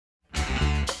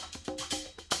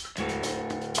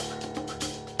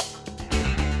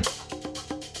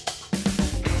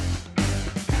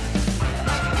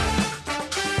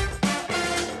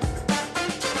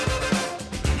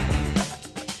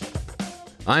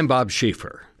I'm Bob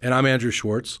Schieffer. And I'm Andrew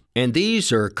Schwartz. And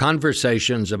these are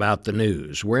conversations about the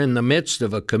news. We're in the midst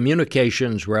of a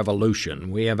communications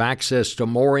revolution. We have access to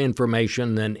more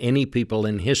information than any people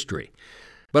in history.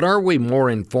 But are we more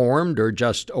informed or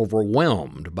just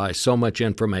overwhelmed by so much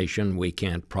information we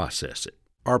can't process it?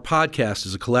 Our podcast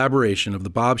is a collaboration of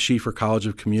the Bob Schieffer College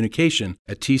of Communication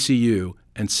at TCU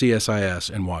and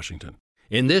CSIS in Washington.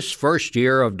 In this first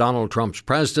year of Donald Trump's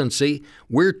presidency,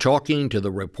 we're talking to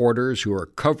the reporters who are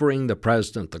covering the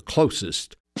president the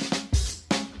closest.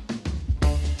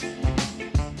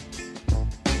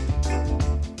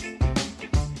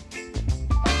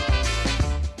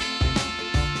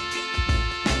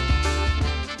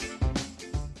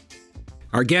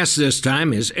 Our guest this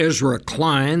time is Ezra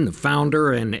Klein, the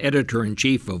founder and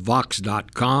editor-in-chief of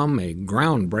Vox.com, a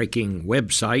groundbreaking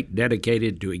website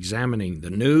dedicated to examining the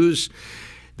news.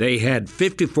 They had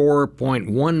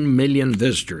 54.1 million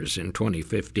visitors in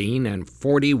 2015, and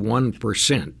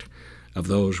 41% of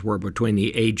those were between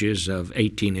the ages of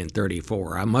 18 and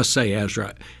 34. I must say,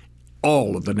 Ezra,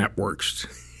 all of the networks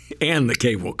and the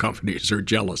cable companies are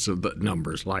jealous of the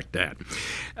numbers like that.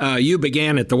 You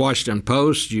began at the Washington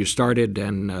Post. You started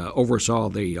and oversaw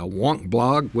the Wonk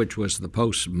blog, which was the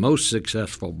Post's most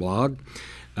successful blog.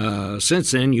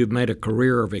 Since then, you've made a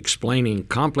career of explaining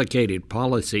complicated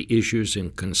policy issues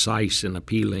in concise and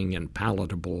appealing and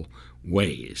palatable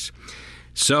ways.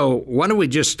 So why don't we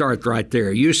just start right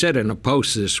there? You said in a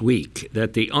post this week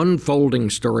that the unfolding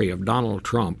story of Donald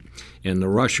Trump and the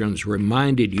Russians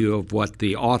reminded you of what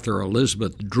the author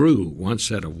Elizabeth Drew once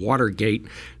said of Watergate,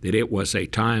 that it was a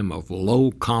time of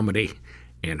low comedy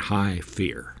and high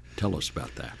fear. Tell us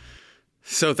about that.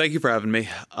 So thank you for having me.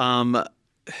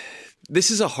 This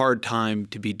is a hard time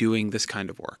to be doing this kind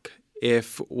of work.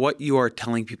 If what you are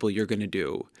telling people you're going to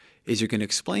do is you're going to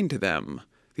explain to them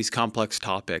these complex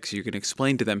topics, you're going to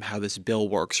explain to them how this bill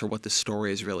works or what the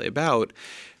story is really about,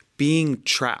 being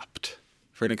trapped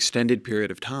for an extended period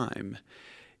of time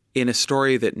in a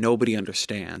story that nobody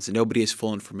understands and nobody has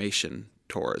full information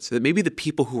towards, that maybe the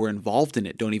people who are involved in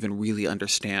it don't even really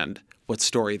understand what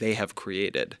story they have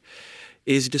created,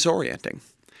 is disorienting.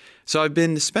 So I've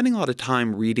been spending a lot of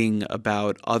time reading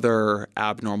about other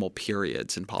abnormal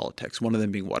periods in politics, one of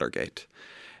them being Watergate.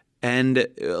 And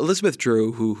Elizabeth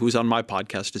Drew, who's on my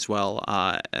podcast as well,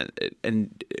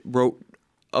 and wrote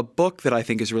a book that I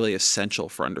think is really essential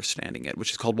for understanding it, which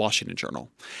is called Washington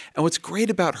Journal. And what's great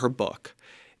about her book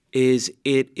is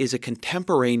it is a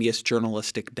contemporaneous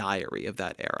journalistic diary of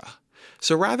that era.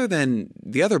 So rather than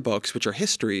the other books, which are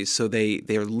histories, so they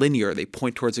are linear, they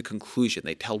point towards a conclusion,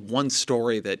 they tell one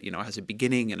story that has a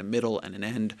beginning and a middle and an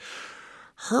end.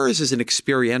 Hers is an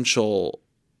experiential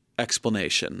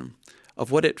explanation of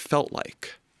what it felt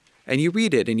like. And you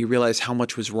read it and you realize how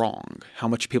much was wrong, how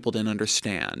much people didn't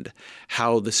understand,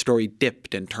 how the story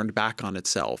dipped and turned back on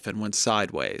itself and went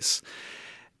sideways.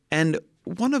 And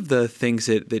one of the things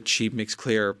that she makes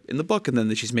clear in the book, and then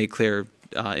that she's made clear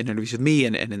in interviews with me,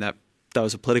 and in that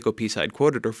was a Politico piece I'd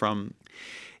quoted her from,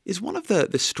 is one of the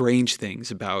strange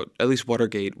things about at least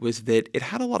Watergate was that it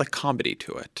had a lot of comedy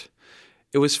to it.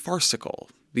 It was farcical.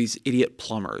 These idiot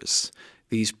plumbers,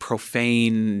 these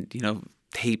profane,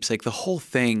 tapes, like the whole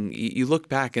thing, you look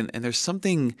back and there's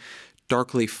something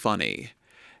darkly funny.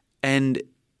 And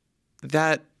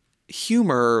that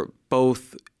humor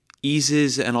both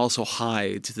eases and also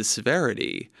hides the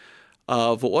severity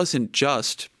of what wasn't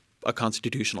just a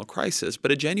constitutional crisis,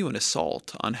 but a genuine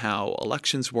assault on how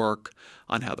elections work,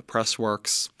 on how the press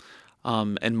works,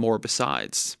 and more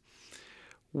besides.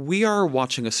 We are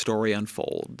watching a story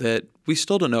unfold that we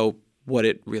still don't know what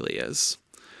it really is.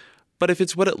 But if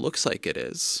it's what it looks like it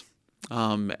is,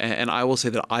 and I will say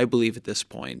that I believe at this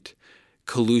point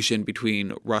collusion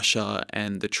between Russia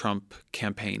and the Trump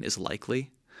campaign is likely.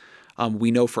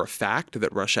 We know for a fact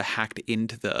that Russia hacked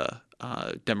into the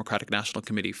Democratic National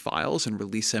Committee files and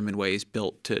released them in ways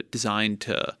designed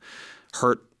to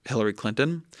hurt Hillary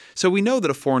Clinton. So we know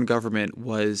that a foreign government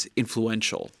was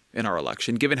influential in our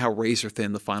election. Given how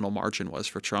razor-thin the final margin was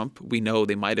for Trump, we know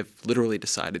they might have literally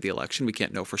decided the election. We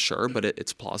can't know for sure, but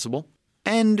it's plausible.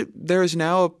 And there is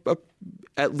now,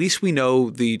 at least we know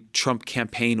the Trump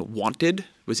campaign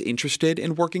was interested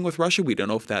in working with Russia. We don't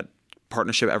know if that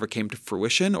partnership ever came to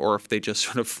fruition or if they just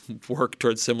sort of work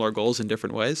towards similar goals in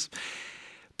different ways.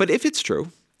 But if it's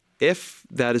true, if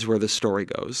that is where the story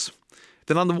goes,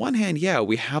 then on the one hand,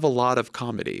 we have a lot of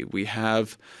comedy. We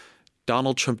have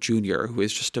Donald Trump Jr., who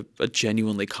is just a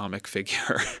genuinely comic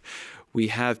figure. We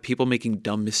have people making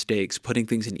dumb mistakes, putting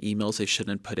things in emails they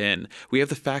shouldn't put in. We have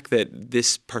the fact that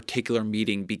this particular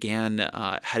meeting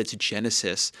had its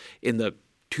genesis in the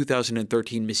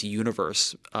 2013 Miss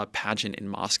Universe pageant in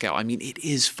Moscow. I mean, it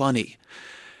is funny.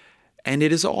 And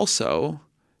it is also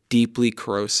deeply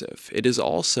corrosive. It is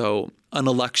also an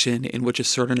election in which a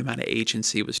certain amount of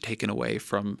agency was taken away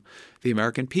from the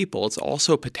American people. It's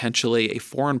also potentially a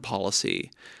foreign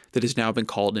policy that has now been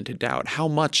called into doubt. How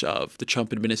much of the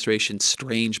Trump administration's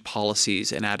strange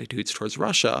policies and attitudes towards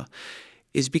Russia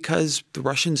is because the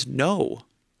Russians know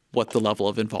what the level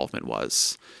of involvement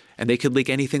was, and they could leak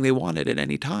anything they wanted at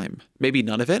any time. Maybe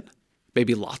none of it,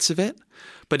 maybe lots of it.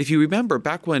 But if you remember,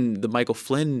 back when the Michael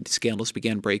Flynn scandals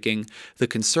began breaking, the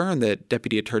concern that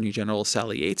Deputy Attorney General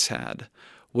Sally Yates had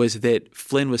was that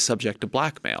Flynn was subject to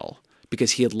blackmail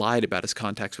because he had lied about his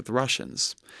contacts with the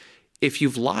Russians. If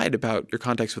you've lied about your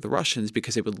contacts with the Russians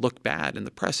because it would look bad in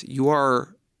the press,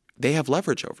 they have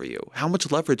leverage over you. How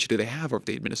much leverage do they have over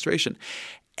the administration?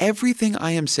 Everything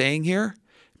I am saying here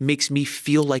makes me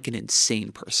feel like an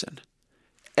insane person.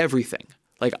 Everything.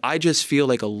 Like, I just feel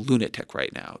like a lunatic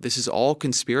right now. This is all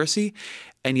conspiracy,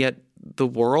 and yet the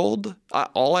world,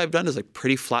 all I've done is like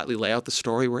pretty flatly lay out the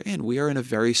story we're in. We are in a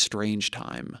very strange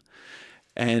time,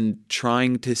 and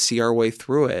trying to see our way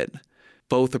through it,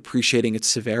 both appreciating its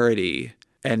severity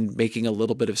and making a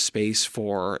little bit of space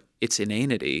for its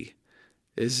inanity,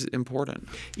 is important.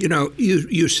 You know,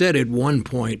 you said at one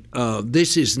point,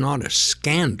 this is not a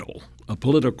scandal, a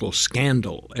political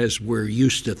scandal, as we're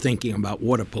used to thinking about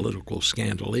what a political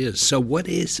scandal is. So what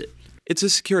is it? It's a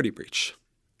security breach.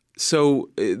 So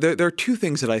there are two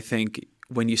things that I think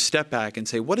when you step back and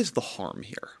say, what is the harm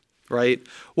here, right?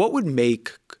 What would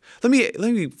make – let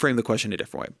me frame the question a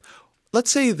different way.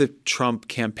 Let's say the Trump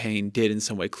campaign did in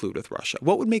some way collude with Russia.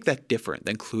 What would make that different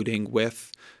than colluding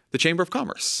with the Chamber of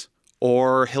Commerce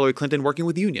or Hillary Clinton working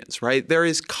with unions, right? There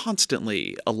is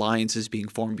constantly alliances being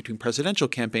formed between presidential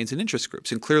campaigns and interest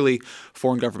groups. And clearly,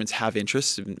 foreign governments have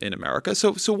interests in America.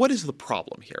 So what is the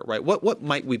problem here, right? What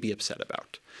might we be upset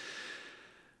about?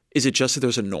 Is it just that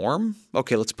there's a norm?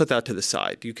 Okay, let's put that to the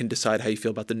side. You can decide how you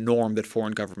feel about the norm that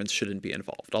foreign governments shouldn't be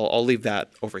involved. I'll leave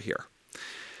that over here.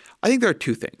 I think there are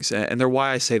two things, and they're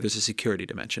why I say there's a security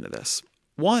dimension to this.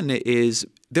 One is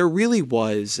there really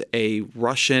was a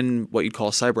Russian, what you'd call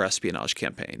a cyber espionage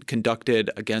campaign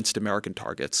conducted against American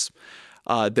targets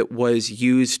that was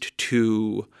used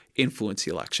to influence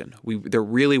the election. There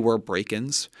really were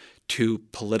break-ins to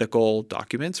political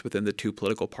documents within the two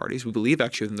political parties. We believe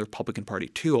actually within the Republican Party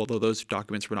too, although those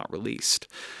documents were not released.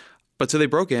 But so they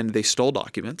broke in, they stole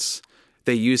documents,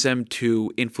 they used them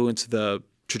to influence the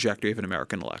trajectory of an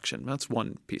American election. That's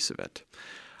one piece of it.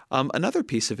 Another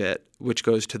piece of it, which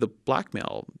goes to the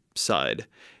blackmail side,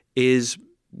 is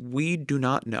we do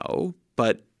not know,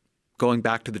 but going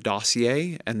back to the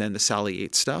dossier and then the Sally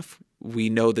Yates stuff, we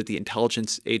know that the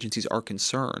intelligence agencies are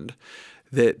concerned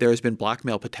that there has been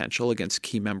blackmail potential against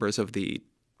key members of the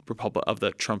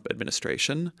Trump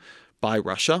administration by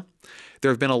Russia.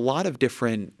 There have been a lot of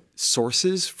different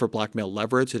sources for blackmail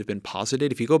leverage that have been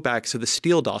posited. If you go back, so the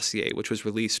Steele dossier, which was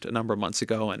released a number of months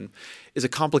ago and is a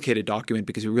complicated document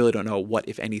because we really don't know what,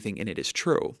 if anything, in it is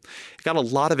true. It got a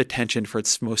lot of attention for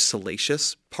its most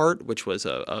salacious part, which was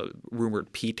a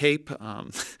rumored P-tape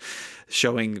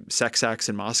showing sex acts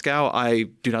in Moscow. I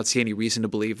do not see any reason to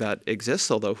believe that exists,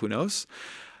 although who knows.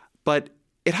 But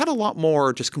it had a lot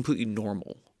more just completely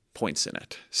normal points in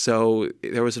it. So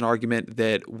there was an argument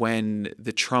that when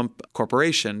the Trump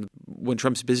corporation, when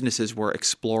Trump's businesses were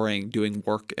exploring doing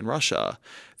work in Russia,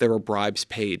 there were bribes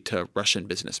paid to Russian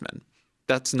businessmen.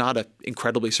 That's not an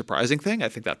incredibly surprising thing. I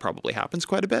think that probably happens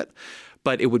quite a bit,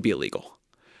 but it would be illegal.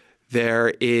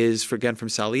 There is, again, from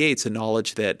Sally Yates, a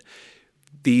knowledge that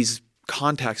these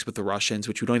contacts with the Russians,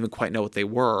 which we don't even quite know what they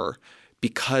were,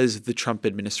 because the Trump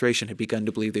administration had begun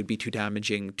to believe they'd be too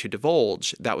damaging to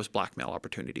divulge, that was blackmail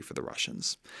opportunity for the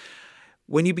Russians.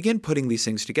 When you begin putting these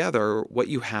things together, what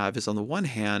you have is, on the one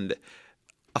hand,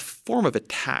 a form of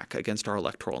attack against our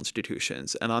electoral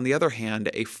institutions, and on the other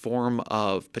hand, a form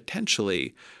of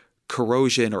potentially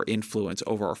corrosion or influence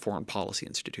over our foreign policy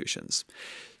institutions.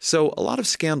 So a lot of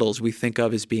scandals we think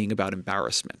of as being about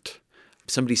embarrassment.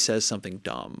 Somebody says something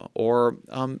dumb, or,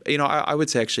 I would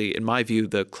say actually, in my view,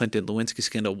 the Clinton-Lewinsky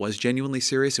scandal was genuinely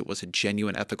serious. It was a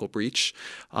genuine ethical breach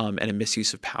and a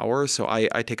misuse of power. So I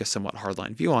take a somewhat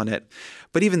hardline view on it.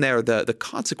 But even there, the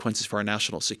consequences for our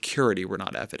national security were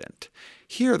not evident.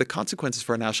 Here, the consequences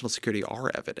for our national security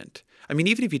are evident. I mean,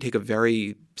 even if you take a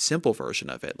very simple version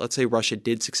of it, let's say Russia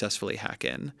did successfully hack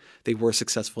in. They were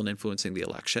successful in influencing the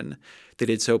election. They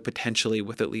did so potentially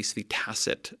with at least the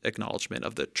tacit acknowledgement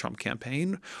of the Trump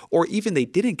campaign, or even they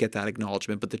didn't get that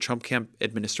acknowledgement, but the Trump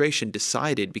administration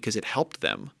decided, because it helped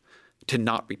them, to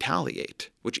not retaliate,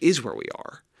 which is where we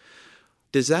are.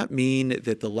 does that mean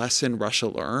that the lesson Russia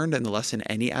learned and the lesson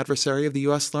any adversary of the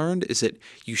U.S. learned is that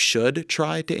you should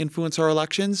try to influence our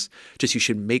elections, just you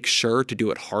should make sure to do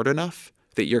it hard enough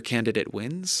that your candidate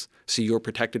wins so you're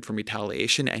protected from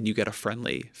retaliation and you get a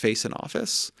friendly face in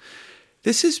office?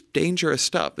 This is dangerous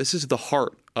stuff. This is the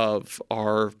heart of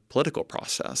our political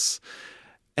process.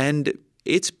 And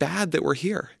it's bad that we're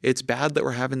here. It's bad that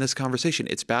we're having this conversation.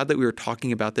 It's bad that we were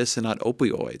talking about this and not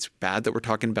opioids. Bad that we're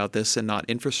talking about this and not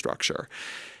infrastructure.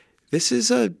 This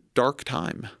is a dark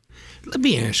time. Let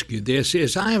me ask you this.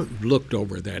 As I looked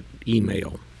over that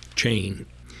email chain,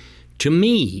 to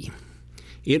me,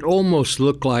 it almost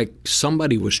looked like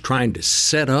somebody was trying to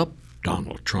set up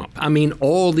Donald Trump. I mean,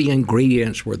 all the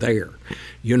ingredients were there.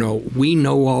 You know, we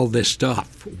know all this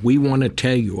stuff. We want to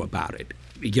tell you about it.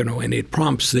 You know, and it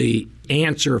prompts the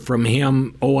answer from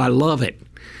him, oh, I love it,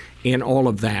 and all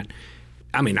of that.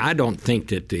 I mean, I don't think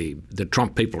that the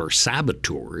Trump people are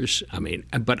saboteurs. I mean,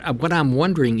 but what I'm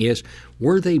wondering is,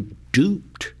 were they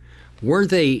duped? Were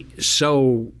they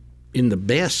so, in the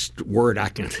best word I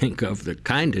can think of, the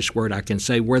kindest word I can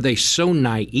say, were they so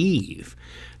naive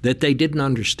that they didn't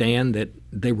understand that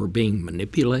they were being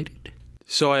manipulated?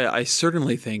 So I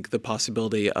certainly think the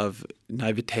possibility of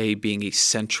naivete being a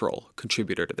central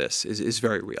contributor to this is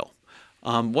very real.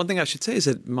 One thing I should say is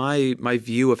that my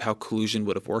view of how collusion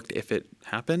would have worked if it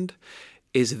happened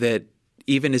is that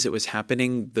even as it was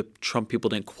happening, the Trump people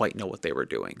didn't quite know what they were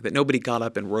doing, that nobody got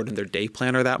up and wrote in their day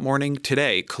planner that morning,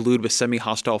 today, collude with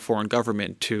semi-hostile foreign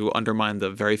government to undermine the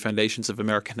very foundations of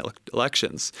American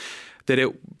elections. That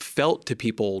it felt to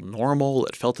people normal.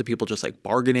 It felt to people just like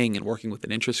bargaining and working with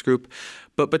an interest group.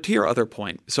 But to your other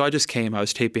point, so I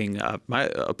was taping a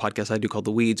podcast I do called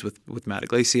The Weeds with Matt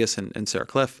Iglesias and Sarah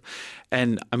Cliff.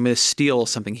 And I'm going to steal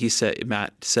something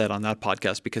Matt said on that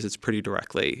podcast because it's pretty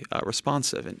directly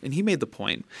responsive. And he made the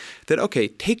point that, okay,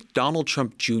 take Donald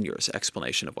Trump Jr.'s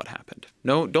explanation of what happened.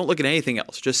 No, don't look at anything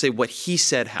else. Just say what he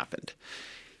said happened.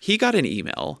 He got an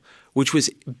email which was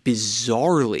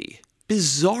bizarrely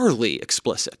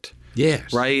explicit.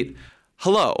 Yes. Right?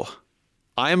 Hello.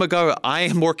 I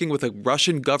am working with a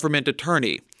Russian government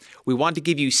attorney. We want to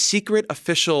give you secret,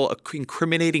 official,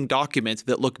 incriminating documents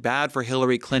that look bad for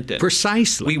Hillary Clinton.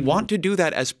 Precisely. We want to do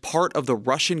that as part of the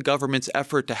Russian government's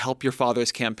effort to help your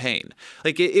father's campaign.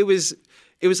 Like it was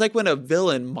like when a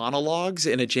villain monologues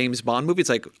in a James Bond movie. It's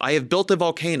like, I have built a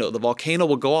volcano. The volcano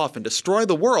will go off and destroy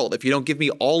the world if you don't give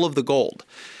me all of the gold.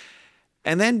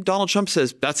 And then Donald Trump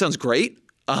says, that sounds great.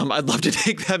 I'd love to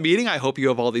take that meeting. I hope you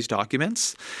have all these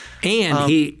documents. And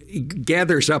he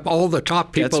gathers up all the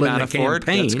top people in the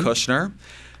campaign. That's Kushner.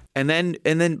 And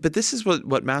then, but this is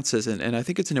what Matt says, and I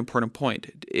think it's an important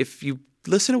point. If you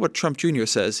listen to what Trump Jr.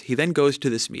 says, he then goes to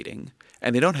this meeting,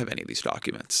 and they don't have any of these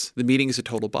documents. The meeting is a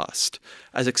total bust.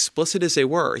 As explicit as they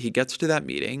were, he gets to that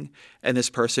meeting, and this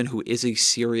person who is a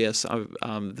serious,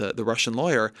 the Russian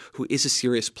lawyer, who is a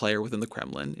serious player within the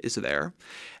Kremlin, is there,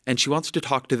 and she wants to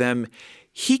talk to them.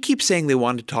 He keeps saying they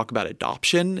wanted to talk about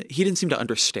adoption. He didn't seem to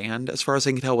understand, as far as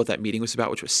I can tell, what that meeting was about,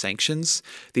 which was sanctions.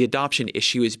 The adoption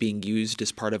issue is being used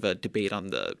as part of a debate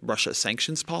on the Russia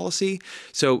sanctions policy.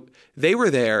 So they were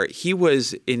there. He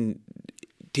was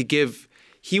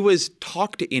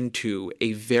talked into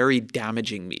a very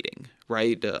damaging meeting,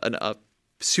 right? A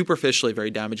superficially very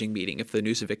damaging meeting, if the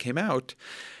news of it came out,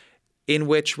 in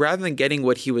which rather than getting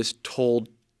what he was told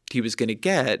he was going to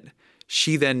get,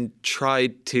 she then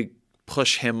tried to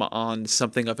push him on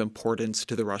something of importance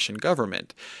to the Russian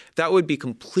government. That would be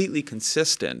completely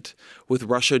consistent with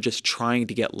Russia just trying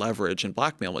to get leverage and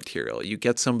blackmail material. You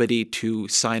get somebody to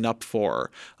sign up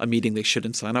for a meeting they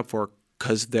shouldn't sign up for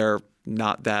because they're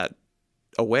not that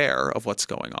aware of what's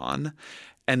going on.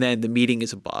 And then the meeting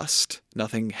is a bust.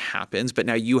 Nothing happens. But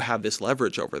now you have this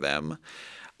leverage over them.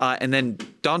 And then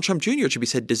Donald Trump Jr. should be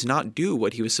said does not do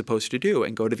what he was supposed to do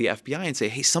and go to the FBI and say,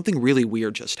 hey, something really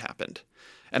weird just happened.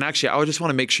 And actually, I just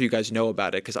want to make sure you guys know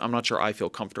about it because I'm not sure I feel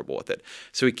comfortable with it.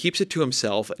 So he keeps it to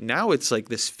himself. Now it's like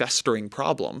this festering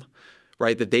problem,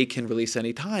 right, that they can release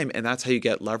any time. And that's how you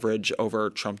get leverage over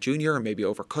Trump Jr., or maybe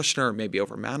over Kushner, or maybe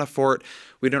over Manafort.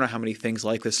 We don't know how many things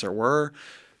like this there were.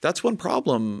 That's one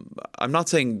problem. I'm not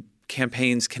saying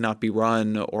campaigns cannot be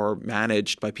run or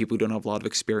managed by people who don't have a lot of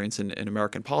experience in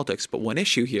American politics. But one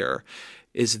issue here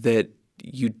is that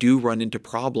you do run into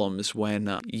problems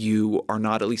when you are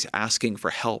not at least asking for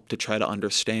help to try to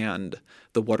understand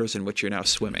the waters in which you're now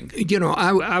swimming. You know,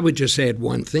 I would just add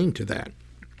one thing to that,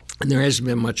 and there hasn't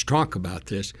been much talk about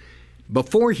this.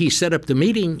 Before he set up the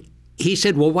meeting, he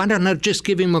said, well, why don't I just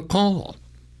give him a call?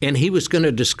 And he was going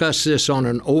to discuss this on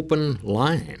an open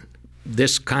line.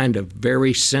 this kind of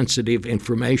very sensitive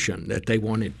information that they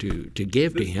wanted to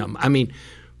give to him. I mean,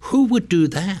 who would do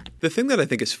that? The thing that I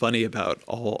think is funny about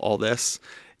all this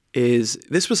is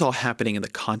this was all happening in the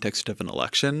context of an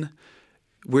election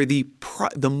where the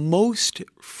most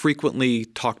frequently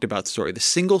talked about story, the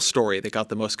single story that got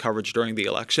the most coverage during the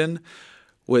election,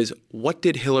 was what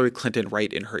did Hillary Clinton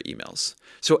write in her emails?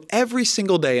 So every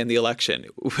single day in the election,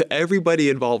 everybody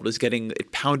involved was getting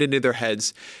it pounded into their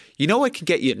heads. You know what can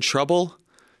get you in trouble?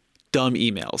 Dumb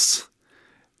emails.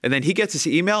 And then he gets this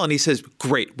email and he says,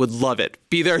 great, would love it.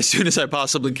 Be there as soon as I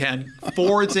possibly can.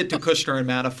 Forwards it to Kushner and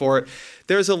Manafort.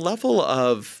 There's a level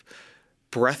of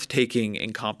breathtaking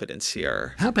incompetence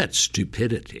here. How about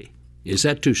stupidity? Is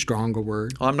that too strong a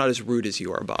word? Well, I'm not as rude as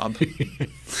you are, Bob.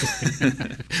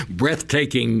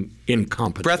 Breathtaking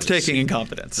incompetence. Breathtaking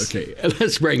incompetence. Okay,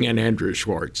 let's bring in Andrew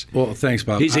Schwartz. Well, thanks,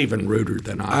 Bob. He's even ruder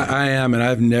than I am. I am, and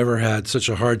I've never had such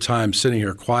a hard time sitting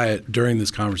here quiet during this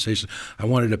conversation. I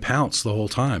wanted to pounce the whole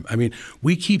time. I mean,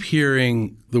 we keep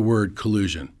hearing the word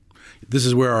collusion. This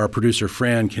is where our producer,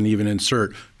 Fran, can even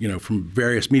insert, from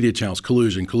various media channels,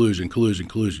 collusion, collusion, collusion,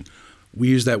 collusion. We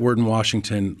use that word in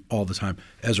Washington all the time.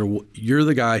 Ezra, you're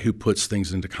the guy who puts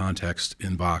things into context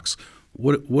in Vox.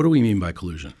 What do we mean by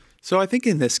collusion? So I think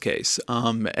in this case,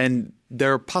 and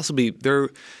there's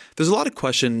a lot of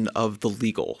question of the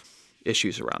legal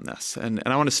issues around this, and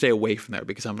I want to stay away from there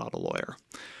because I'm not a lawyer.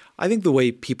 I think the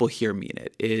way people here mean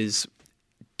it is,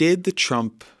 did the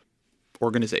Trump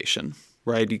organization,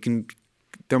 right?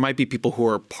 There might be people who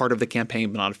are part of the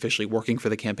campaign but not officially working for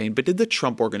the campaign, but did the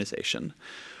Trump organization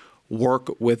work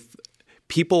with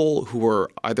people who were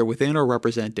either within or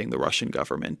representing the Russian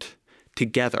government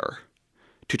together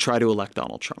to try to elect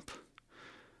Donald Trump?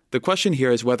 The question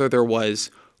here is whether there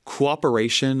was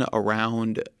cooperation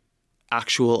around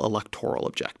actual electoral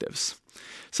objectives.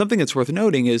 Something that's worth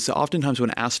noting is oftentimes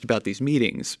when asked about these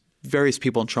meetings, various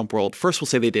people in Trump world first will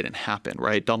say they didn't happen,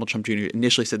 right? Donald Trump Jr.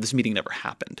 initially said this meeting never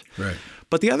happened. Right.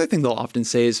 But the other thing they'll often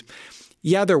say is,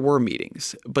 yeah, there were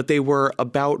meetings, but they were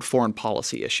about foreign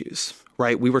policy issues,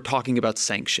 right? We were talking about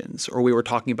sanctions or we were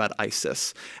talking about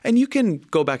ISIS. And you can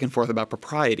go back and forth about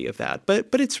propriety of that, but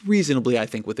it's reasonably, I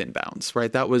think, within bounds,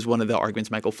 right? That was one of the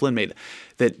arguments Michael Flynn made,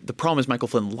 that the problem is Michael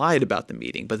Flynn lied about the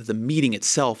meeting, but that the meeting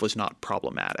itself was not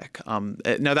problematic.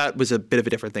 Now, that was a bit of a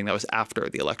different thing. That was after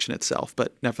the election itself,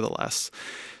 but nevertheless.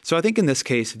 So I think in this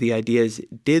case, the idea is,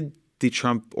 did the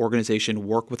Trump organization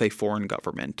work with a foreign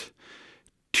government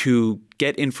to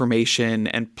get information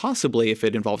and possibly, if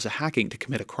it involves a hacking, to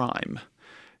commit a crime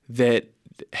that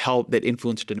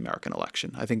influenced an American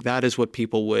election? I think that is what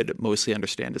people would mostly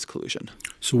understand as collusion.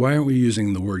 So why aren't we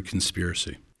using the word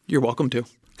conspiracy? You're welcome to.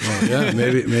 Well, yeah,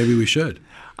 maybe we should.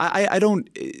 I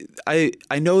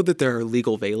know that there are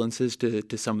legal valences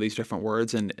to some of these different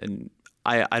words, and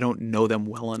I don't know them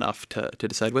well enough to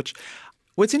decide which.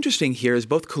 What's interesting here is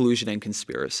both collusion and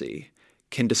conspiracy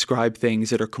can describe things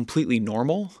that are completely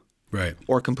normal, right,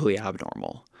 or completely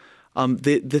abnormal.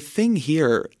 The thing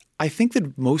here, I think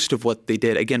that most of what they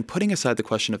did, again, putting aside the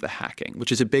question of the hacking,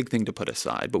 which is a big thing to put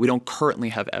aside, but we don't currently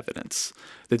have evidence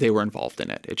that they were involved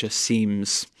in it. It just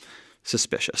seems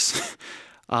suspicious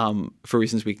for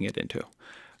reasons we can get into.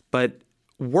 But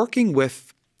working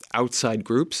with outside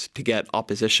groups to get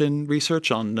opposition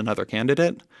research on another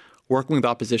candidate, working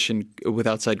with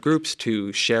outside groups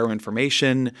to share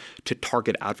information, to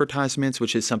target advertisements,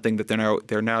 which is something that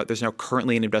there's now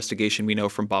currently an investigation we know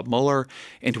from Bob Mueller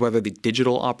into whether the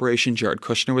digital operation Jared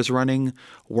Kushner was running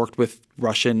worked with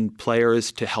Russian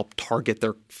players to help target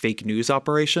their fake news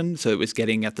operation, so it was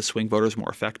getting at the swing voters more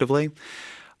effectively.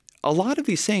 A lot of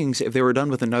these things, if they were done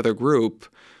with another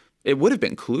group, it would have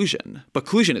been collusion. But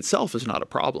collusion itself is not a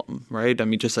problem, right? I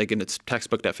mean, just like in its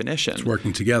textbook definition. It's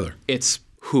working together. It's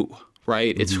who,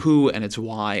 right? Mm-hmm. It's who and it's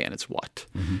why and it's what.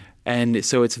 Mm-hmm. And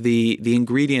so it's the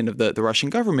ingredient of the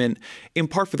Russian government, in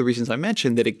part for the reasons I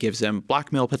mentioned, that it gives them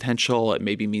blackmail potential, it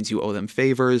maybe means you owe them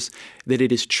favors, that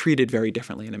it is treated very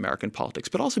differently in American politics,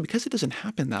 but also because it doesn't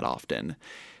happen that often,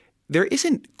 there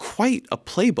isn't quite a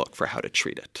playbook for how to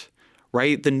treat it.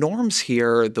 Right? The norms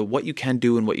here, the what you can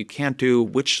do and what you can't do,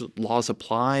 which laws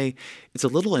apply, it's a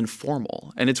little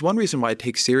informal. And it's one reason why I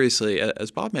take seriously, as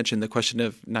Bob mentioned, the question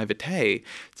of naivete.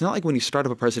 It's not like when you start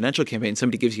up a presidential campaign,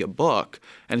 somebody gives you a book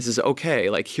and it says, okay,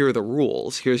 like here are the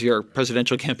rules. Here's your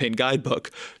presidential campaign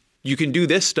guidebook. You can do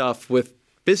this stuff with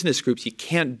business groups. You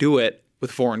can't do it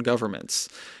with foreign governments.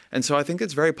 And so I think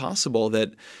it's very possible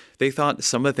that they thought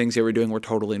some of the things they were doing were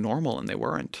totally normal and they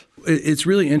weren't. It's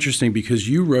really interesting because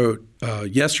you wrote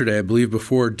yesterday, I believe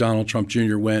before Donald Trump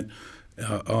Jr. went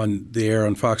on the air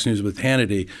on Fox News with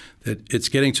Hannity that it's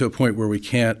getting to a point where we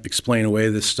can't explain away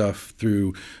this stuff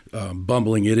through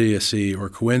bumbling idiocy or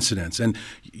coincidence. And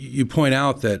you point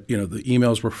out that the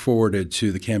emails were forwarded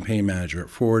to the campaign manager,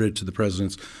 forwarded to the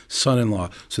president's son-in-law.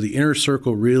 So the inner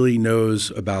circle really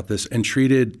knows about this and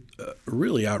treated a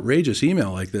really outrageous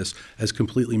email like this as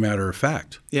completely matter of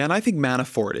fact. Yeah, and I think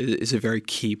Manafort is a very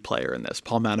key player in this,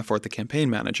 Paul Manafort, the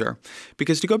campaign manager,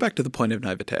 because to go back to the point of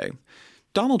naivete,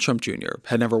 Donald Trump Jr.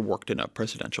 had never worked in a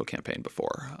presidential campaign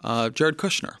before. Jared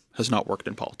Kushner has not worked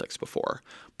in politics before.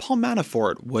 Paul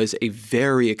Manafort was a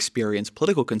very experienced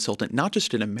political consultant, not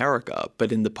just in America,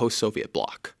 but in the post-Soviet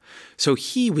bloc. So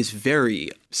he was very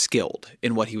skilled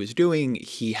in what he was doing.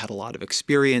 He had a lot of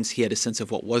experience. He had a sense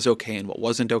of what was okay and what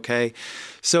wasn't okay.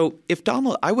 So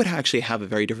I would actually have a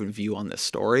very different view on this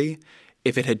story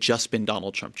if it had just been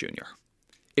Donald Trump Jr.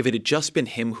 If it had just been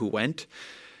him who went.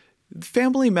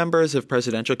 Family members of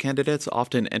presidential candidates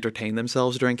often entertain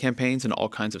themselves during campaigns in all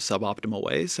kinds of suboptimal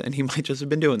ways, and he might just have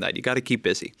been doing that. You got to keep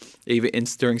busy, even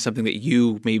during something that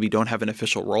you maybe don't have an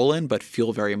official role in, but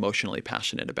feel very emotionally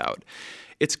passionate about.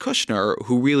 It's Kushner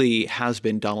who really has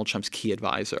been Donald Trump's key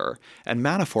advisor, and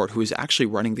Manafort, who is actually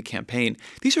running the campaign.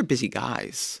 These are busy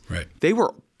guys. Right. They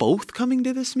were both coming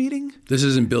to this meeting. This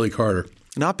isn't Billy Carter.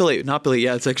 Not Billy.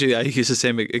 Yeah, it's actually, I used the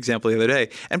same example the other day.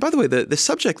 And by the way, the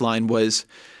subject line was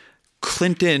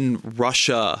Clinton,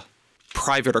 Russia,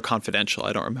 private or confidential.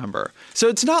 I don't remember. So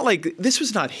it's not like this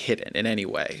was not hidden in any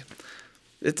way.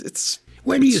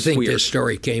 Where do you think this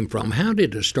story came from? How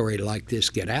did a story like this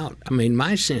get out? I mean,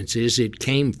 my sense is it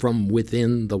came from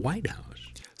within the White House.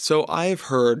 So I've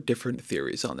heard different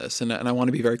theories on this, and I want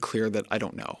to be very clear that I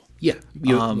don't know. Yeah,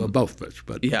 both of us.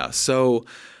 But yeah, so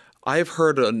I've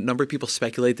heard a number of people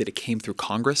speculate that it came through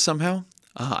Congress somehow.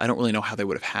 I don't really know how they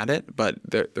would have had it, but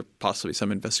there are possibly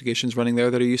some investigations running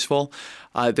there that are useful.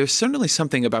 There's certainly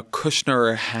something about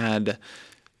Kushner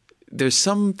there's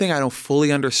something I don't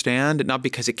fully understand, not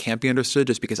because it can't be understood,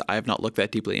 just because I have not looked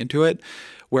that deeply into it,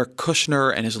 where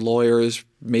Kushner and his lawyers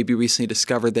maybe recently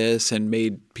discovered this and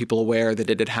made people aware that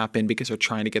it had happened because they're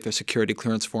trying to get their security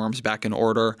clearance forms back in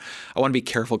order. I want to be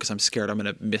careful because I'm scared I'm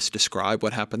going to misdescribe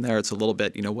what happened there. It's a little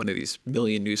bit, one of these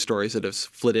million news stories that has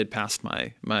flitted past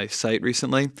my site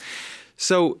recently.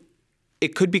 So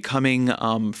it could be coming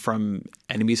from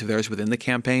enemies of theirs within the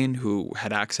campaign who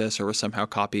had access or were somehow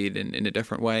copied in a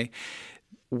different way.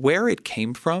 Where it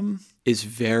came from is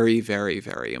very, very,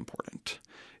 very important,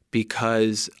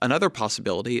 because another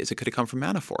possibility is it could have come from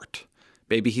Manafort.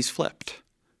 Maybe he's flipped,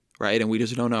 right? And we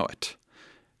just don't know it.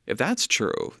 If that's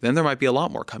true, then there might be a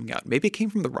lot more coming out. Maybe it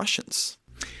came from the Russians.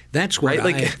 That's what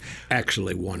I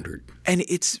actually wondered. And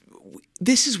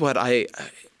this is what I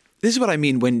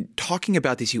mean when talking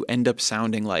about this. You end up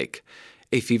sounding like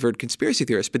a fevered conspiracy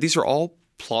theorist, but these are all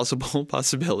plausible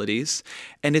possibilities,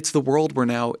 and it's the world we're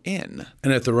now in.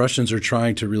 And if the Russians are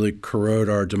trying to really corrode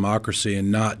our democracy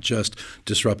and not just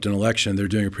disrupt an election, they're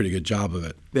doing a pretty good job of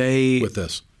it with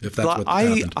this, if that's what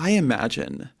happened. I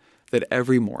imagine that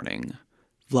every morning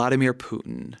Vladimir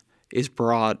Putin is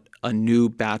brought a new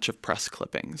batch of press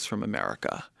clippings from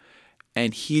America,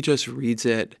 and he just reads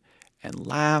it and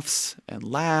laughs and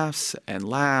laughs and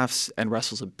laughs and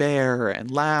wrestles a bear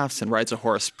and laughs and rides a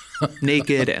horse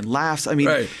naked and laughs. I mean,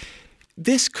 right.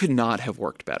 This could not have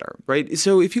worked better, right?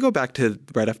 So if you go back to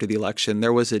right after the election,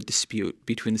 there was a dispute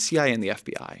between the CIA and the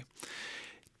FBI.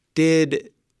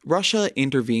 Did Russia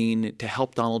intervene to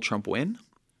help Donald Trump win,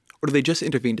 or did they just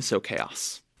intervene to sow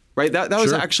chaos? Right? That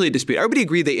was actually a dispute. Everybody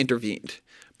agreed they intervened.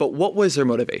 But what was their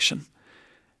motivation?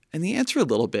 And the answer a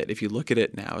little bit, if you look at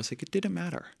it now, is like it didn't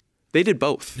matter. They did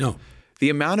both. No. The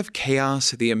amount of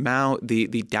chaos,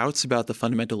 the doubts about the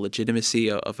fundamental legitimacy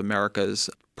of America's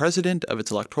president, of its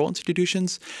electoral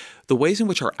institutions, the ways in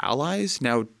which our allies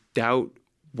now doubt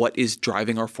what is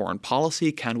driving our foreign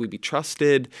policy. Can we be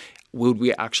trusted? Would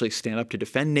we actually stand up to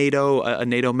defend NATO, a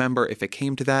NATO member, if it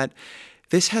came to that?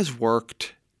 This has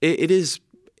worked.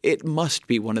 It must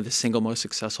be one of the single most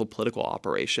successful political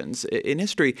operations in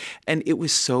history, and it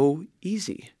was so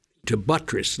easy. To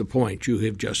buttress the point you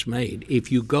have just made,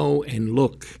 if you go and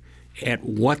look at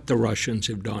what the Russians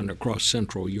have done across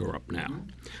Central Europe now,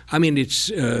 I mean, it's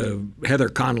Heather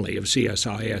Connolly of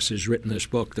CSIS has written this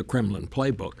book, The Kremlin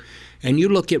Playbook, and you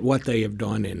look at what they have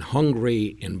done in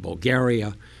Hungary, in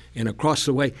Bulgaria, and across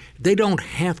the way, they don't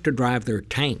have to drive their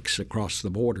tanks across the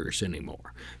borders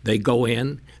anymore. They go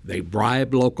in, they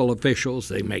bribe local officials,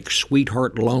 they make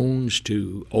sweetheart loans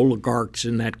to oligarchs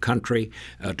in that country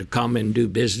to come and do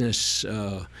business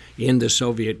in the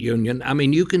Soviet Union. I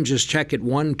mean, you can just check it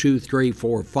 1, 2, 3,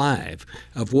 4, 5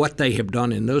 of what they have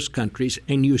done in those countries,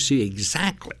 and you see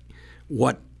exactly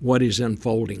what what is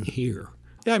unfolding here.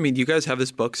 Yeah, I mean, you guys have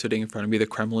this book sitting in front of me, the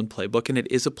Kremlin Playbook, and it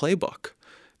is a playbook.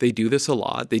 They do this a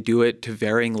lot. They do it to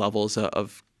varying levels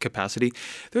of capacity.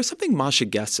 There's something Masha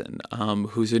Gessen,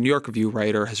 who's a New York Review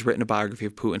writer, has written a biography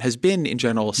of Putin, has been in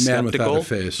general skeptical. Man without a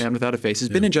face. Man without a face. Has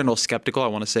been in general skeptical, I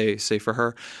want to say for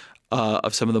her,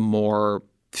 of some of the more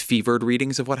fevered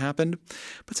readings of what happened.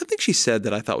 But something she said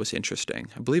that I thought was interesting,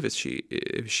 I believe it's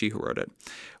she who wrote it,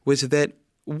 was that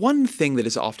one thing that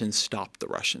has often stopped the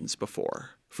Russians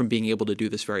before from being able to do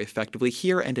this very effectively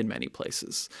here and in many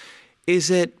places is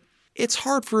that it's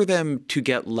hard for them to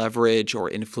get leverage or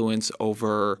influence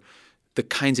over the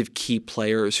kinds of key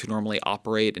players who normally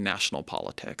operate in national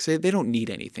politics. They don't need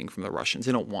anything from the Russians.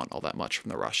 They don't want all that much from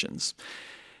the Russians.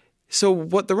 So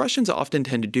what the Russians often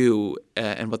tend to do,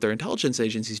 and what their intelligence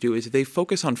agencies do, is they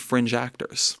focus on fringe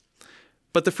actors.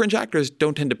 But the fringe actors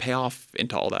don't tend to pay off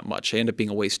into all that much. They end up being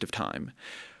a waste of time.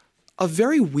 A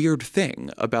very weird thing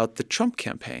about the Trump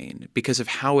campaign, because of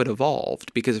how it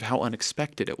evolved, because of how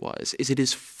unexpected it was, is it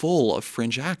is full of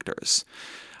fringe actors.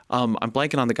 I'm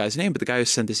blanking on the guy's name, but the guy who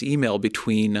sent this email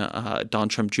between Don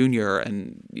Trump Jr.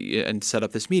 and set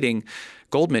up this meeting,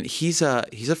 Goldman, he's a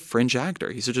fringe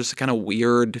actor. He's just a kind of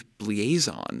weird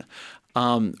liaison.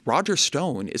 Roger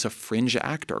Stone is a fringe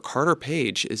actor. Carter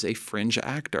Page is a fringe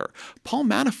actor. Paul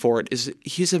Manafort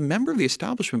he's a member of the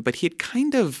establishment, but he had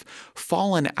kind of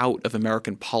fallen out of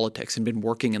American politics and been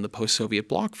working in the post-Soviet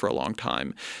bloc for a long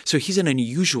time. So he's an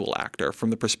unusual actor from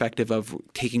the perspective of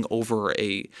taking over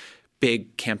a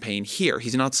big campaign here.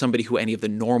 He's not somebody who any of the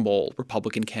normal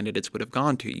Republican candidates would have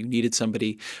gone to. You needed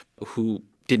somebody who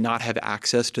did not have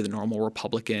access to the normal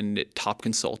Republican top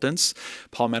consultants.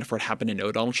 Paul Manafort happened to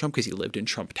know Donald Trump because he lived in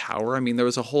Trump Tower. I mean, there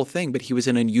was a whole thing, but he was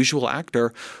an unusual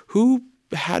actor who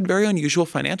had very unusual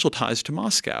financial ties to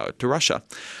Moscow, to Russia.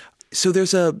 So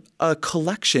there's a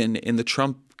collection in the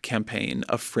Trump campaign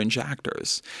of fringe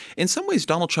actors. In some ways,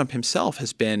 Donald Trump himself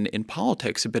has been in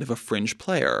politics a bit of a fringe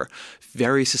player,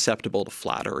 very susceptible to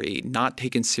flattery, not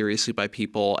taken seriously by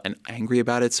people and angry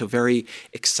about it, so very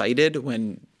excited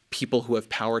when people who have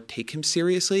power take him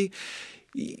seriously.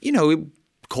 You know,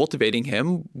 cultivating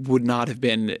him would not have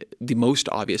been the most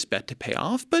obvious bet to pay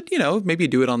off, but, you know, maybe you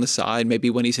do it on the side.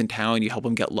 Maybe when he's in town, you help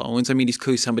him get loans. I mean, he's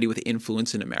clearly somebody with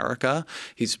influence in America.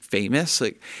 He's famous.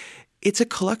 Like, it's a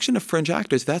collection of fringe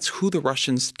actors. That's who the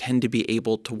Russians tend to be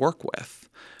able to work with.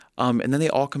 And then they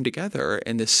all come together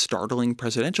in this startling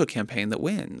presidential campaign that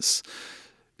wins.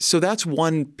 So that's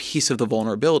one piece of the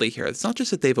vulnerability here. It's not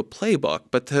just that they have a playbook,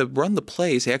 but to run the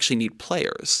plays, they actually need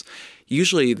players.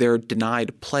 Usually they're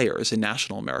denied players in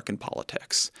national American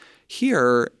politics.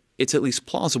 Here, it's at least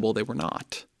plausible they were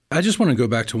not. I just want to go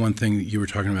back to one thing that you were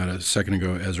talking about a second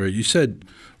ago, Ezra. You said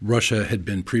Russia had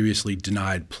been previously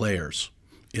denied players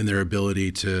in their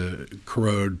ability to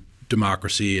corrode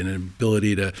democracy and an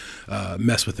ability to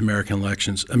mess with American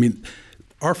elections. I mean,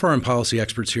 our foreign policy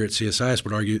experts here at CSIS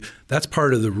would argue that's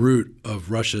part of the root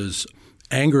of Russia's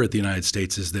anger at the United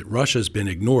States is that Russia's been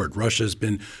ignored. Russia's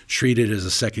been treated as a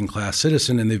second-class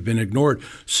citizen, and they've been ignored.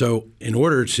 So in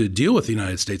order to deal with the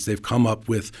United States, they've come up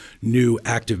with new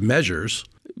active measures.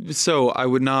 So I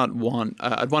would not want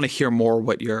I'd want to hear more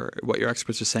what your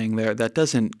experts are saying there. That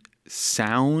doesn't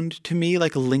sound to me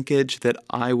like a linkage that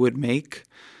I would make.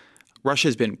 Russia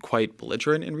has been quite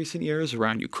belligerent in recent years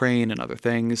around Ukraine and other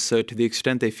things. So to the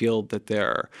extent they feel that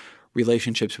their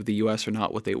relationships with the U.S. are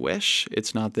not what they wish,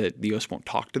 it's not that the U.S. won't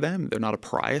talk to them. They're not a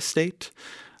pariah state.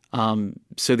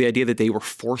 So the idea that they were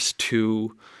forced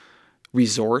to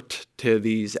resort to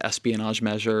these espionage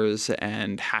measures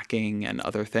and hacking and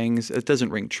other things, it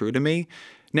doesn't ring true to me.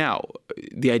 Now,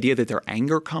 the idea that their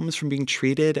anger comes from being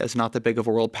treated as not that big of a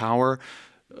world power,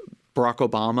 Barack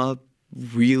Obama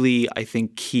really, I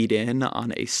think, keyed in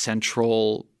on a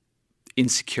central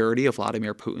insecurity of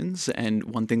Vladimir Putin's. And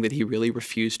one thing that he really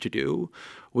refused to do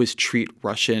was treat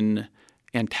Russian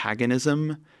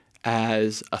antagonism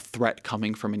as a threat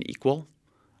coming from an equal.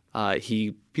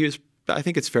 He was, I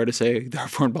think it's fair to say, their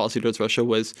foreign policy towards Russia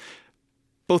was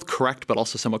both correct but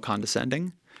also somewhat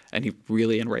condescending. And he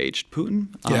really enraged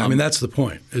Putin. Yeah, I mean, that's the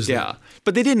point.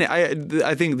 But they didn't.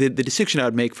 I think the distinction I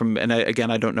would make from, and again,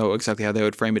 I don't know exactly how they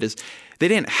would frame it, is they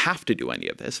didn't have to do any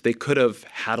of this. They could have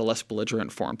had a less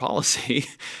belligerent foreign policy.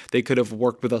 They could have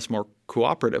worked with us more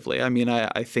cooperatively. I mean,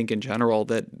 I think in general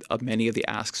that many of the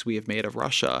asks we have made of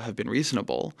Russia have been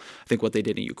reasonable. I think what they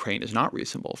did in Ukraine is not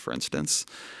reasonable, for instance.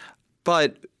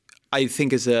 But I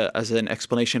think as an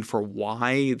explanation for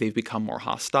why they've become more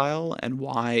hostile and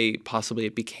why possibly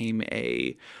it became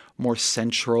a more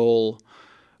central,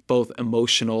 both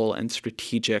emotional and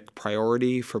strategic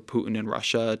priority for Putin and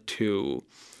Russia to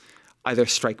either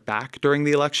strike back during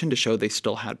the election to show they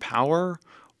still had power,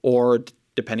 or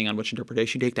depending on which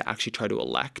interpretation you take, to actually try to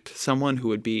elect someone who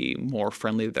would be more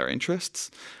friendly to their interests.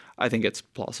 I think it's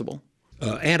plausible.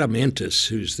 Adam Entis,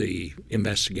 who's the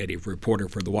investigative reporter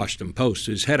for the Washington Post,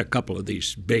 who's had a couple of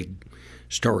these big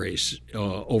stories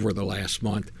over the last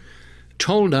month,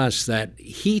 told us that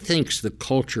he thinks the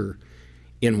culture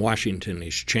in Washington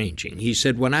is changing. He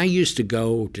said, when I used to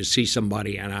go to see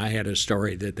somebody and I had a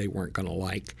story that they weren't going to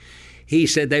like, he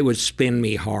said they would spin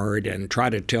me hard and try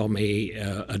to tell me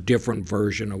a different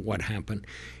version of what happened.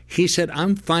 He said,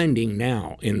 I'm finding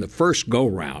now in the first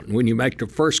go-round, when you make the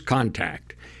first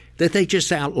contact, that they just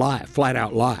flat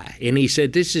out lie. And he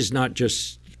said, this is not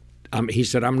just, he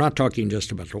said, I'm not talking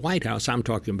just about the White House, I'm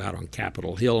talking about on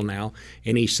Capitol Hill now.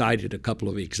 And he cited a couple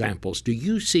of examples. Do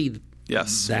you see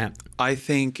that? I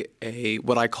think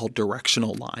what I call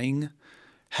directional lying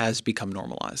has become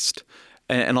normalized.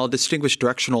 And I'll distinguish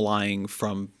directional lying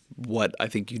from what I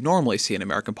think you normally see in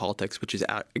American politics, which is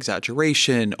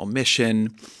exaggeration,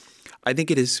 omission. I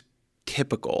think it is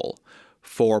typical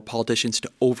for politicians to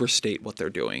overstate what they're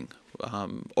doing,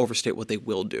 overstate what they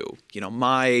will do. You know,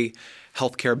 my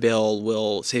healthcare bill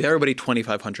will save everybody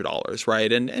 $2,500,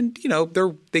 right? And you know,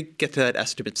 they get to that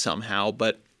estimate somehow,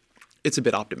 but it's a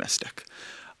bit optimistic.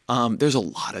 There's a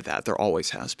lot of that. There always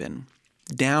has been.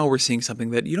 Now we're seeing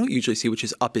something that you don't usually see, which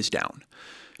is up is down.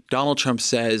 Donald Trump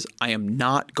says, I am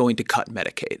not going to cut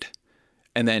Medicaid.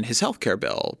 And then his healthcare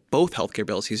bill, both healthcare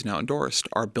bills he's now endorsed,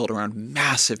 are built around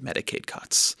massive Medicaid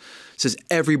cuts. Says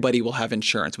everybody will have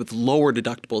insurance with lower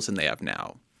deductibles than they have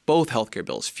now. Both healthcare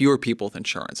bills, fewer people with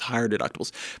insurance, higher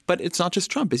deductibles. But it's not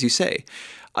just Trump, as you say.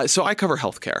 So I cover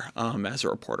healthcare as a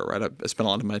reporter, right? I spend a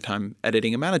lot of my time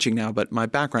editing and managing now, but my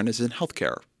background is in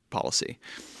healthcare policy.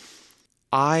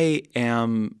 I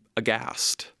am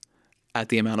aghast at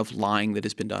the amount of lying that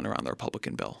has been done around the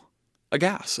Republican bill.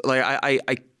 Aghast. Like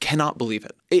I cannot believe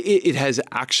it. It has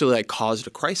actually caused a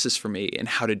crisis for me in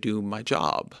how to do my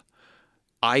job.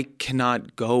 I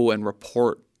cannot go and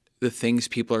report the things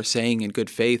people are saying in good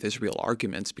faith as real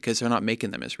arguments because they're not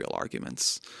making them as real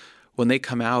arguments. When they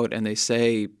come out and they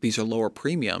say these are lower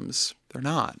premiums, they're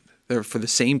not. They're for the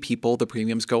same people, the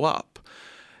premiums go up.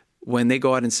 When they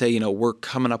go out and say, you know, we're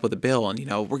coming up with a bill and, you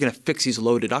know, we're going to fix these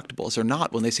low deductibles, they're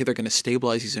not. When they say they're going to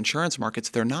stabilize these insurance markets,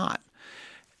 they're not.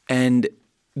 And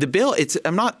the bill,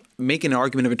 I'm not making an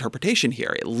argument of interpretation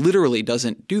here. It literally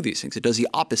doesn't do these things. It does the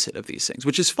opposite of these things,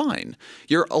 which is fine.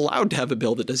 You're allowed to have a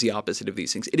bill that does the opposite of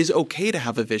these things. It is okay to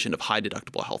have a vision of high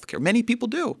deductible health care. Many people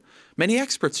do. Many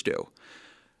experts do.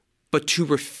 But to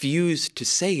refuse to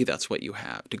say that's what you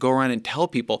have, to go around and tell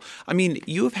people, I mean,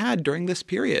 you have had during this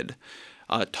period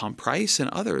Tom Price and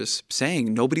others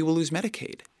saying nobody will lose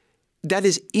Medicaid. That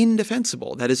is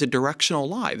indefensible. That is a directional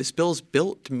lie. This bill is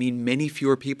built to mean many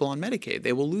fewer people on Medicaid.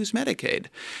 They will lose Medicaid.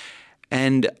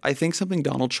 And I think something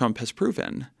Donald Trump has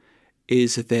proven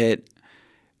is that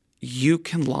you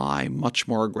can lie much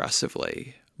more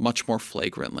aggressively, much more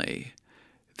flagrantly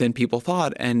than people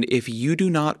thought. And if you do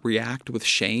not react with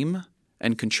shame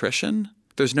and contrition,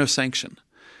 there's no sanction.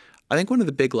 I think one of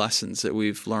the big lessons that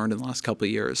we've learned in the last couple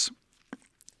of years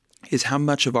is how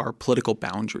much of our political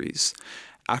boundaries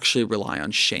actually rely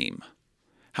on shame.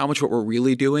 How much what we're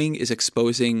really doing is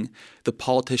exposing the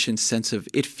politician's sense of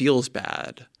it feels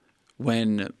bad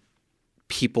when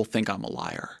people think I'm a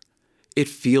liar. It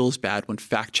feels bad when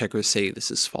fact checkers say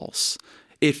this is false.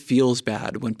 It feels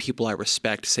bad when people I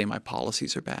respect say my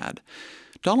policies are bad.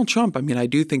 Donald Trump, I mean, I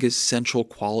do think his central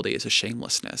quality is a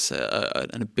shamelessness,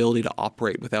 an ability to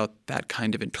operate without that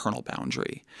kind of internal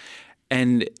boundary.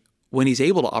 And when he's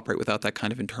able to operate without that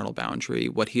kind of internal boundary,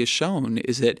 what he has shown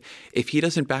is that if he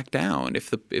doesn't back down, if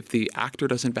the actor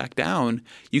doesn't back down,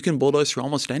 you can bulldoze through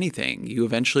almost anything. You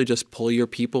eventually just pull your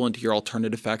people into your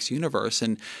alternative facts universe,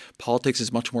 and politics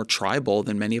is much more tribal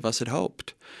than many of us had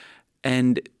hoped.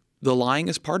 And the lying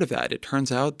is part of that. It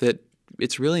turns out that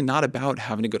it's really not about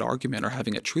having a good argument or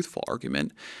having a truthful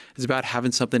argument. It's about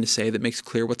having something to say that makes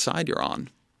clear what side you're on.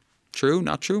 True,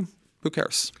 not true? Who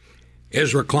cares?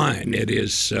 Ezra Klein, it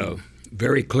is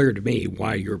very clear to me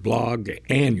why your blog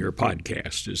and your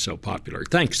podcast is so popular.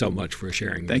 Thanks so much for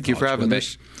sharing. Thank you for having me.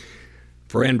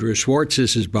 For Andrew Schwartz,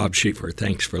 this is Bob Schieffer.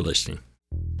 Thanks for listening.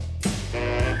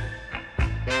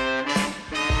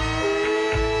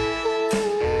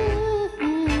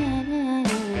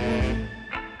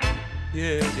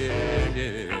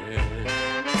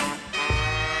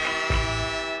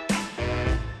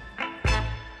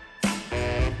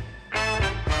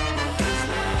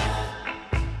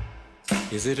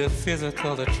 Is it a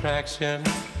physical attraction?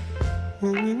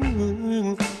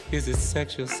 Is it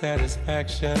sexual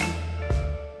satisfaction?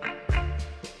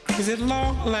 Is it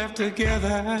long life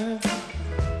together?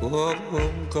 Oh,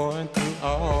 going through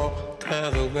all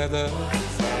kinds of weather.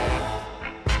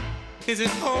 Is it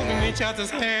holding each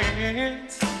other's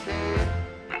hands?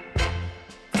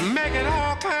 Making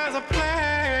all kinds of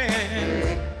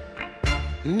plans.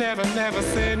 Never, never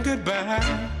saying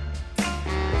goodbye.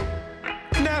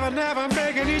 Never, never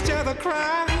making each other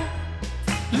cry.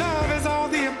 Love is all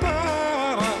the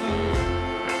above.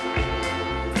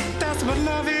 That's what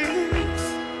love is.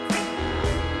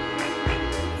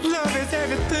 Love is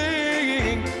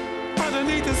everything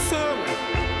underneath the sun.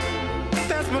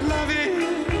 That's what love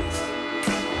is.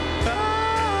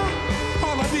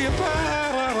 All of the above.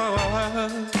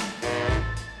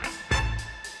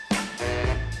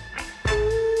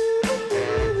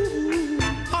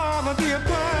 All of the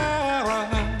above.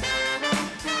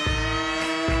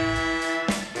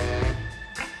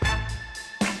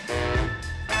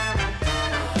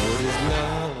 What is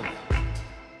love?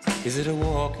 Is it a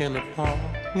walk in the park?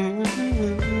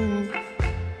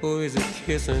 Or is it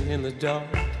kissing in the dark?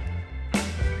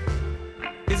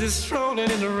 Is it strolling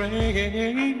in the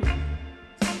rain?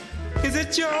 Is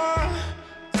it joy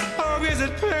or is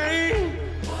it pain?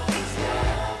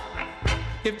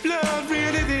 If love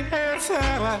really the answer,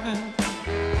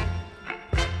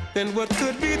 then what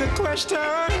could be the question?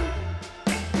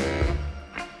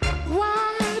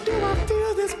 Why do I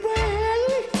feel this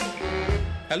way?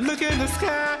 I look in the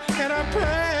sky and I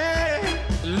pray.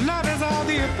 Love is all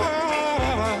the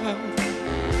above.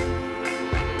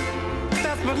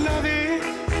 That's what love is.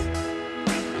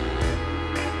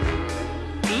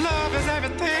 Love is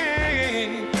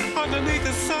everything underneath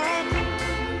the sun.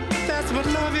 That's what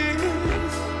love is.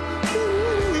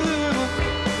 Ooh,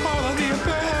 all of the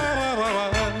above.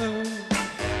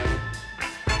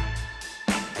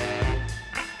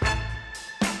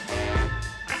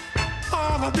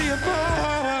 All of the above.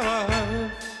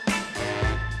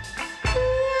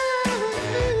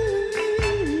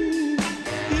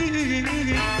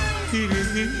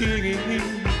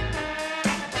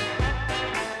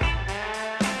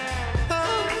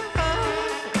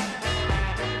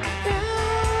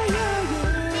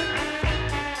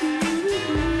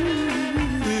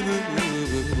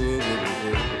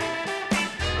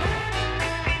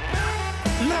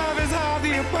 Love is all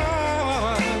the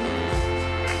above.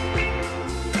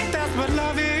 That's what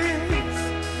love is.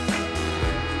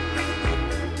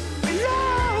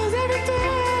 Love is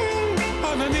everything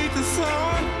underneath the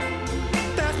sun.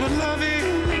 That's what love is.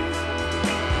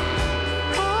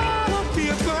 All of the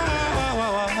above.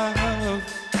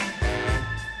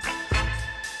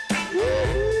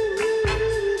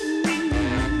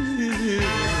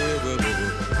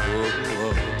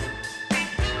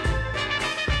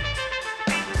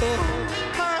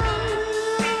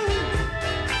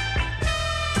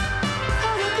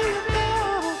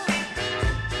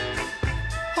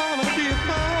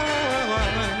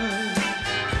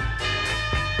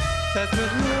 That's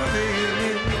what love is.